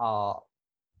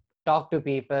talk to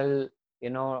people,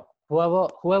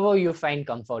 whoever you find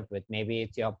comfort with. Maybe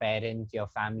it's your parents, your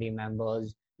family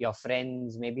members, your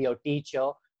friends, maybe your teacher,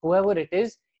 whoever it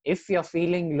is. If you're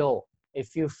feeling low,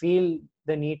 if you feel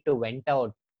the need to vent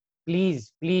out,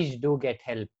 please do get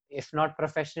help. If not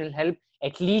professional help,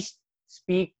 at least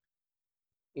speak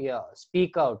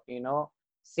out,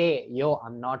 say, yo,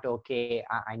 I'm not okay,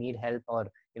 I need help,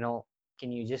 or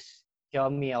can you just hear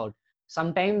me out.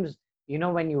 Sometimes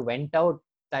when you vent out,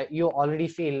 that you already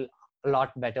feel a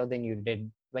lot better than you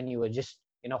did when you were just,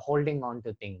 holding on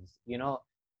to things.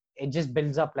 It just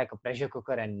builds up like a pressure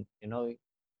cooker, and you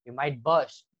might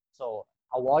burst. So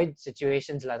avoid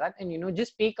situations like that, and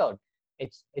just speak out.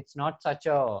 It's not such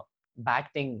a bad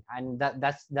thing, and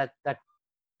that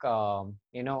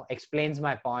explains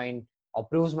my point, or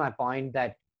proves my point,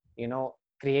 that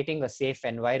creating a safe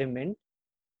environment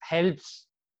helps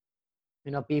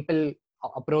people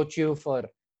approach you for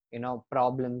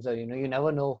problems, or you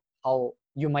never know how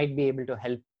you might be able to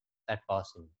help that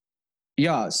person.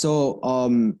 Yeah. So,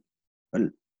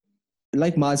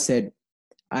 like Maz said,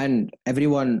 and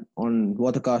everyone on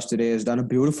Watercast today has done a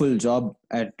beautiful job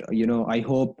at, I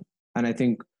hope and I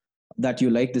think that you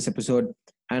like this episode.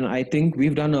 And I think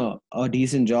we've done a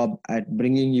decent job at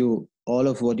bringing you all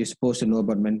of what you're supposed to know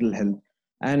about mental health.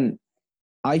 And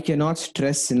I cannot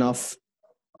stress enough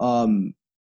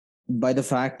by the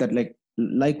fact that,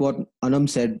 like what Anam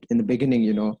said in the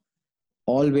beginning,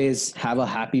 always have a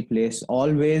happy place,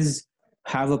 always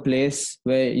have a place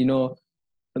where,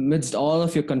 amidst all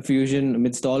of your confusion,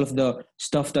 amidst all of the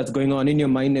stuff that's going on in your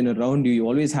mind and around you, you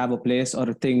always have a place or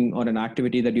a thing or an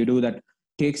activity that you do that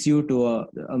takes you to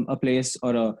a place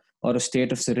or a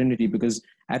state of serenity, because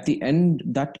at the end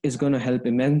that is going to help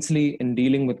immensely in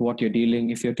dealing with what you're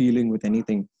dealing, if you're dealing with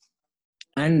anything.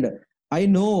 And I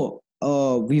know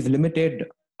we've limited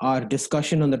our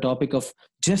discussion on the topic of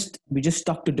we just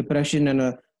stuck to depression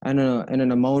and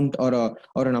an amount or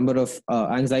a number of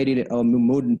anxiety or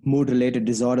mood related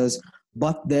disorders,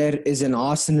 but there is an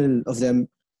arsenal of them.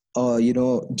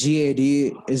 GAD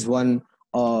is one.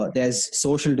 There's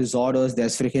social disorders.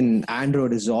 There's freaking andro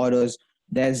disorders.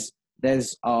 There's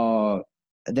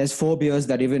phobias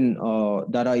that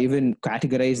are even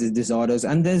categorized as disorders,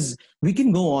 and we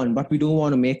can go on, but we don't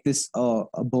want to make this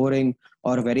a boring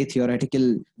or a very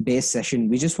theoretical based session.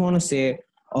 We just want to say,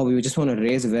 or we just want to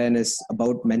raise awareness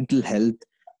about mental health.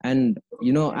 And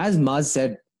as Maz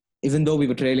said, even though we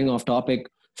were trailing off topic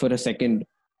for a second,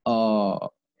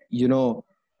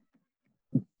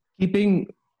 keeping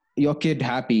your kid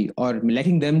happy or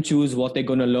letting them choose what they're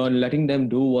going to learn, letting them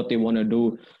do what they want to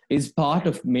do, is part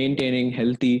of maintaining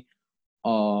healthy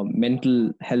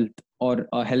mental health, or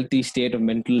a healthy state of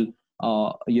mental,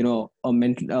 a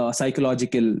mental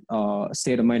psychological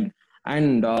state of mind.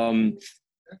 And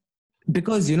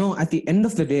because at the end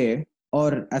of the day,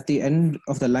 or at the end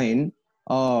of the line,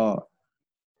 a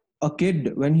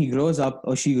kid, when he grows up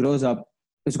or she grows up,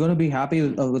 is going to be happy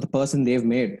with the person they've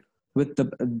made.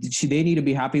 They need to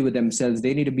be happy with themselves.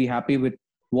 They need to be happy with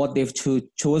what they've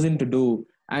chosen to do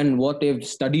and what they've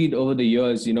studied over the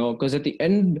years, because at the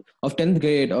end of 10th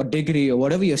grade or degree or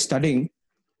whatever you're studying,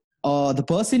 the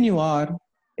person you are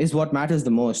is what matters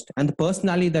the most. And the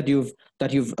personality that you've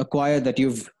acquired, that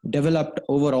you've developed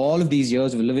over all of these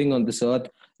years of living on this earth,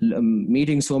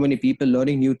 meeting so many people,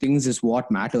 learning new things, is what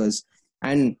matters.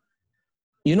 And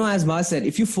as Maz said,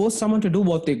 if you force someone to do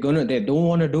what they don't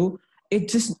want to do,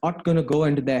 it's just not going to go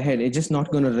into their head. It's just not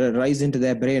going to rise into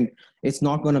their brain. It's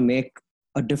not going to make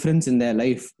a difference in their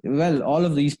life. Well, all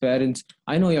of these parents,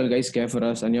 I know y'all guys care for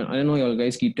us, and I know y'all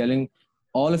guys keep telling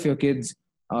all of your kids,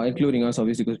 including us,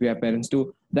 obviously, because we are parents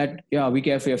too, that, yeah, we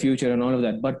care for your future and all of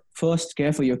that. But first,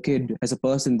 care for your kid as a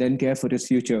person, then care for his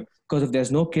future. Because if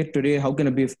there's no kid today, how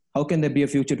can there be a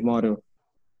future tomorrow?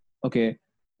 Okay,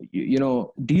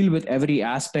 deal with every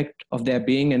aspect of their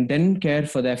being and then care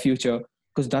for their future,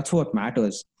 because that's what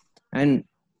matters. And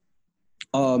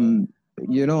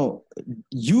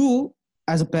you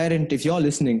as a parent, if you're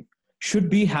listening, should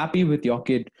be happy with your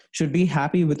kid, should be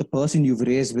happy with the person you've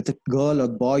raised, with a girl or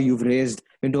boy you've raised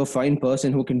into a fine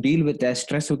person who can deal with their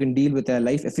stress, who can deal with their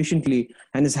life efficiently,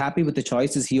 and is happy with the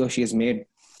choices he or she has made.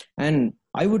 And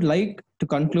I would like to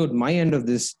conclude my end of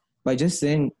this by just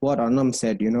saying what Arnam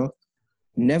said,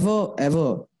 never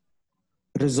ever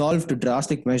resolve to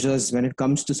drastic measures when it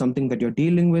comes to something that you're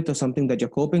dealing with or something that you're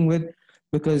coping with,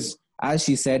 because as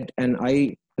she said, and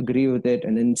I agree with it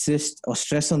and insist or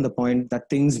stress on the point, that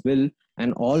things will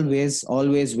and always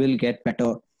will get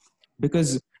better.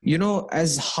 Because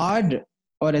as hard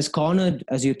or as cornered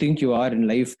as you think you are in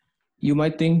life, you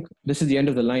might think this is the end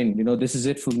of the line, this is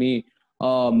it for me,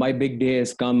 my big day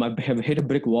has come, I have hit a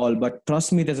brick wall. But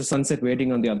trust me, there's a sunset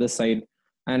waiting on the other side.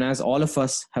 And as all of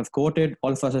us have quoted,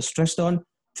 all of us have stressed on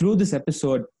through this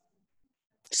episode,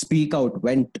 speak out,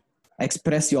 vent,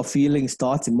 express your feelings,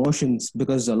 thoughts, emotions,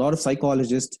 because a lot of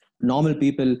psychologists, normal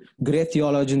people, great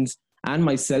theologians, and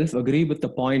myself agree with the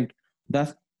point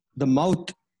that the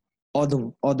mouth or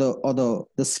the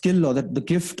skill or the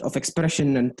gift of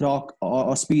expression and talk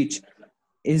or speech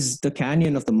is the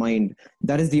canyon of the mind.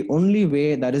 That is the only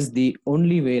way,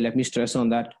 let me stress on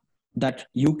that, that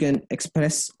you can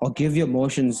express or give your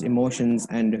emotions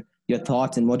and your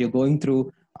thoughts and what you're going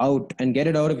through out and get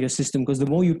it out of your system. Because the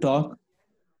more you talk,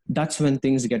 that's when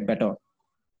things get better.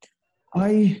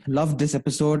 I loved this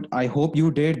episode. I hope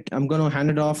you did. I'm going to hand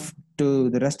it off to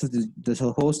the rest of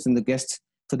the hosts and the guests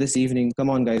for this evening. Come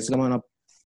on, guys. Come on up.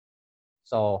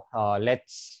 So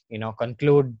let's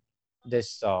conclude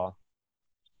this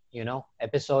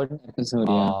episode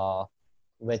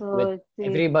with So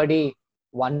everybody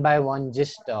one by one.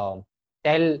 Just tell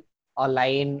a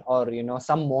line or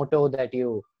some motto that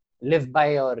you live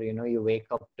by, or you wake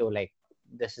up to, like,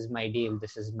 this is my deal,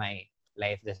 this is my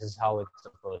life, this is how it's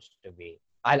supposed to be.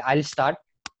 I'll start.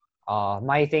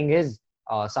 My thing is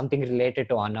something related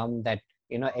to Anam, that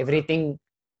everything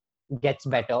gets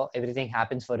better, everything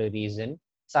happens for a reason.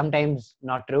 Sometimes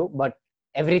not true, but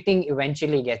everything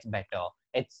eventually gets better.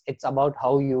 It's about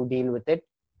how you deal with it,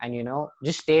 and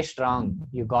just stay strong.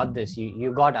 You got this.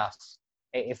 You got us.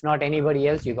 If not anybody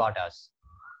else, you got us.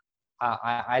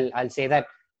 I'll say that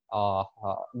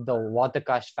the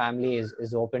Watercast family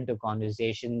is open to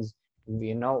conversations.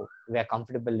 We're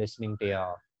comfortable listening to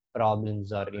your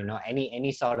problems, or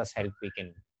any sort of help we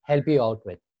can help you out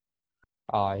with.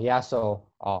 So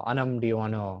Anam, do you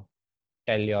want to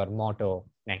tell your motto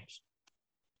next?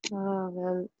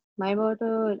 well, my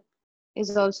motto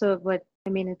is also, but I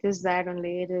mean, it is that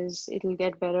only. It'll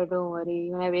get better, don't worry.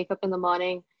 When I wake up in the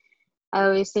morning, I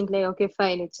always think like, okay,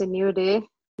 fine, it's a new day.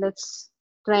 Let's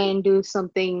try and do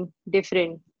something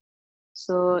different.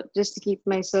 So just to keep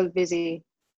myself busy.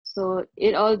 So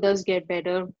it all does get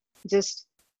better. Just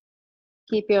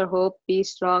keep your hope, be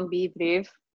strong, be brave,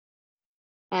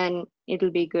 and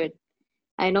it'll be good.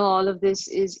 I know all of this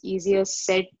is easier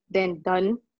said than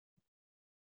done,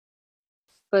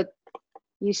 but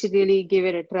you should really give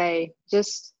it a try.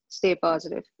 Just stay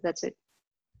positive. That's it.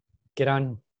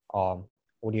 Kiran,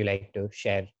 would you like to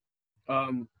share?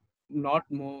 Not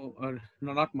more or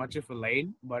not much of a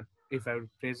line, but if I would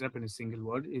phrase up in a single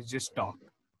word, is just talk.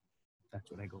 That's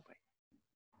what I go by.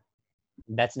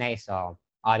 That's nice.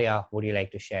 Arya, would you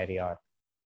like to share your?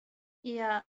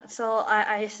 Yeah, so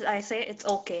I say it's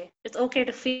okay. It's okay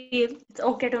to feel. It's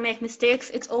okay to make mistakes.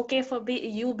 It's okay for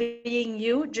you being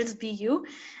you. Just be you.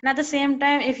 And at the same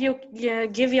time, if you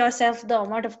give yourself the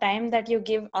amount of time that you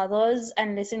give others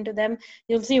and listen to them,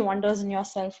 you'll see wonders in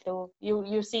yourself too.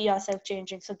 You see yourself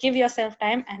changing. So give yourself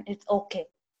time, and it's okay.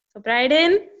 So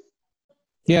Bryden.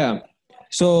 Yeah.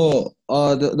 So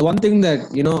the one thing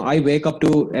that I wake up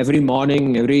to every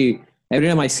morning, every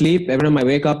time I sleep, every time I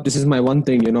wake up, this is my one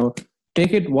thing.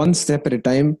 Take it one step at a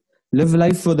time. Live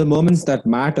life for the moments that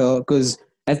matter. Because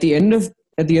at the end of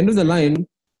the line,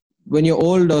 when you're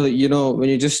old, or when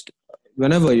you just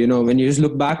whenever when you just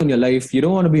look back on your life, you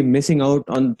don't want to be missing out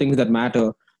on things that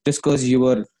matter just because you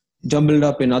were jumbled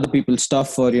up in other people's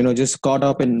stuff, or just caught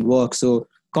up in work. So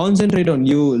concentrate on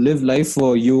you. Live life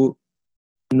for you.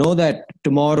 Know that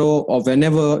tomorrow or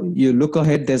whenever you look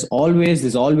ahead, there's always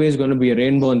going to be a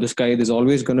rainbow in the sky. There's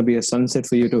always going to be a sunset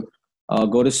for you to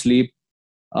go to sleep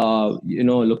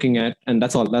looking at. And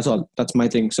that's all. That's my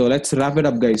thing. So let's wrap it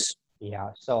up, guys.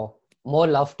 Yeah. So more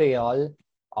love to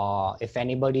y'all. If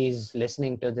anybody is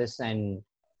listening to this and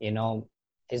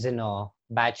is in a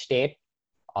bad state,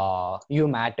 you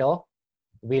matter.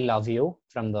 We love you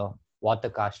from the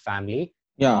Watercast family.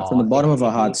 Yeah, from the bottom of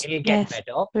our hearts. It'll get Yes,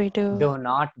 better. we do. Do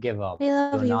not give up. We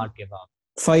love Do you. not give up.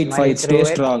 Fight, Smile stay through it.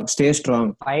 strong, stay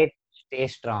strong. Fight, stay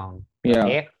strong. Yeah.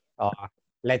 Okay.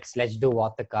 Let's do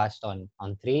Watercast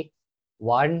on 3.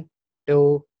 1,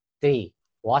 2, 3.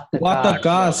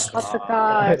 Watercast. What's the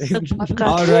cast?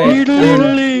 All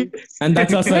right. And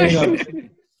that's us signing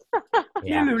up.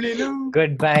 Yeah.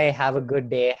 Goodbye. Have a good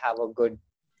day. Have a good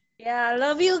Yeah,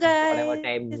 love you guys. whatever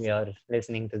time you're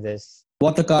listening to this.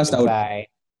 Watercast out. Goodbye.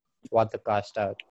 Watercast out.